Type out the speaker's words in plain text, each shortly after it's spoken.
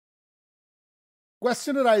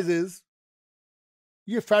Question arises,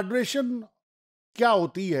 ये federation क्या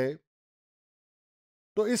होती है?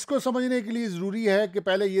 तो इसको समझने के लिए जरूरी है कि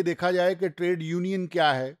पहले ये देखा जाए कि ट्रेड यूनियन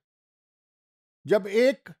क्या है। जब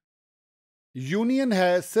एक यूनियन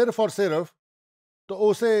है सिर्फ और सिर्फ, तो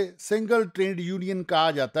उसे सिंगल ट्रेड यूनियन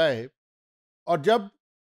कहा जाता है। और जब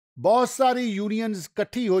बहुत सारी यूनियंस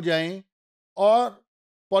इकट्ठी हो जाएं और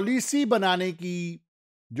पॉलिसी बनाने की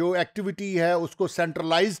जो एक्टिविटी है उसको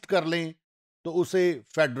सेंट्रलाइज्ड कर लें, तो उसे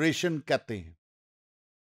फेडरेशन कहते हैं।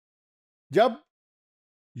 जब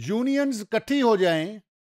यूनियंस इकट्ठी हो जाएं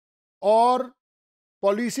और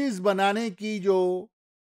पॉलिसीज बनाने की जो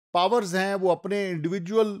पावर्स हैं वो अपने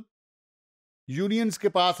इंडिविजुअल यूनियंस के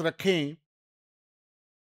पास रखें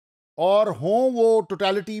और हों वो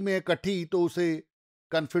टोटलिटी में इकट्ठी, तो उसे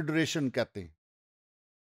कन्फेडरेशन कहते हैं।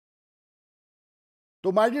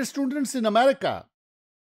 तो my dear students, in America,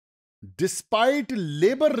 despite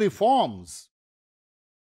labour reforms,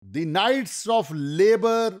 the nights of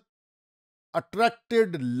labour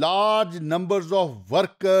attracted large numbers of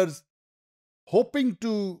workers hoping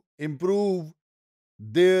to improve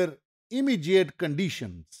their immediate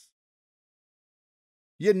conditions.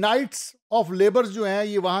 ये नाइट्स ऑफ लेबर जो हैं,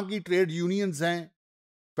 ये वहां की ट्रेड यूनियंस हैं,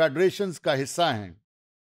 फेडरेशंस का हिस्सा हैं।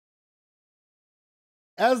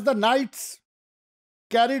 As the knights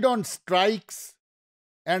carried on strikes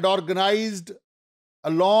and organized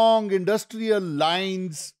along industrial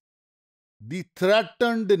lines, the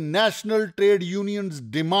threatened national trade unions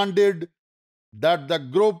demanded that the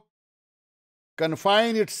group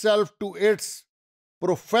confine itself to its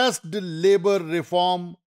professed labor reform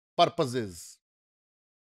purposes.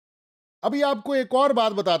 अभी आपको एक और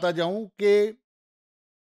बात बताता जाऊं कि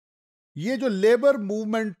ये जो लेबर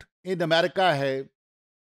मूवमेंट इन अमेरिका है,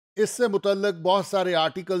 इससे मुतल्लिक बहुत सारे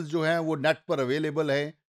आर्टिकल्स जो हैं वो नेट पर अवेलेबल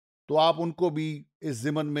हैं, तो आप उनको भी इस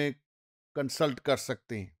ज़िमन में कंसल्ट कर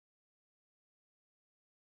सकते हैं।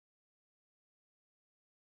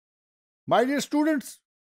 My dear students,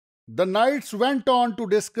 the Knights went on to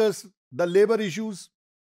discuss the labor issues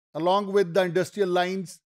along with the industrial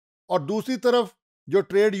lines. और दूसरी तरफ जो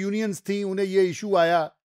ट्रेड यूनियंस थी, उन्हें ये इशू आया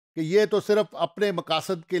कि ये तो सिर्फ अपने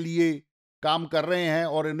मकासद के लिए काम कर रहे हैं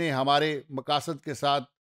और इन्हें हमारे मकासद के साथ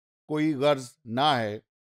कोई गर्ज ना है।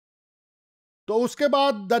 तो उसके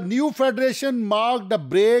बाद the new federation marked a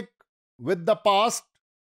break with the past,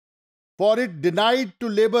 for it denied to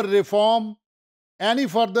labour reform any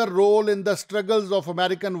further role in the struggles of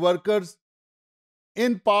American workers.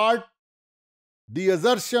 In part, the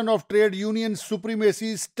assertion of trade union supremacy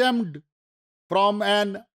stemmed from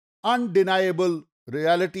an undeniable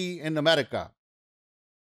reality in America.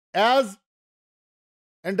 As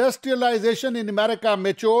industrialization in America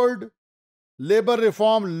matured, labor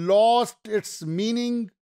reform lost its meaning,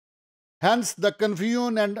 hence the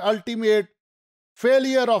confusion and ultimate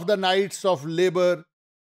failure of the Knights of Labor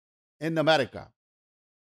in America.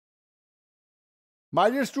 My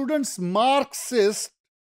dear students, Marxist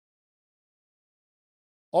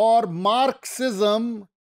or Marxism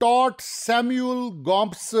taught Samuel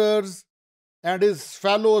Gompers and his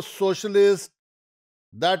fellow socialists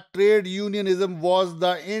that trade unionism was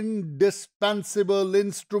the indispensable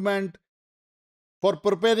instrument for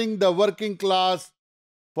preparing the working class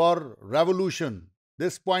for revolution.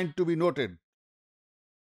 This point to be noted.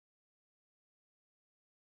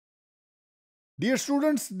 Dear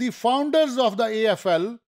students, the founders of the AFL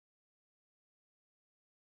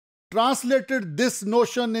translated this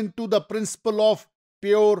notion into the principle of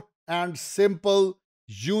pure and simple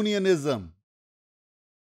unionism.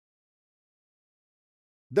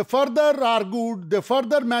 They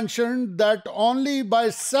further mentioned that only by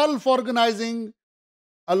self-organizing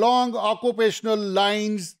along occupational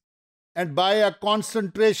lines and by a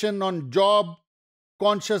concentration on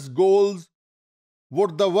job-conscious goals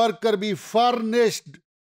would the worker be furnished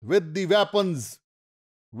with the weapons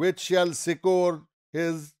which shall secure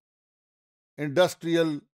his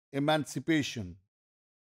industrial emancipation.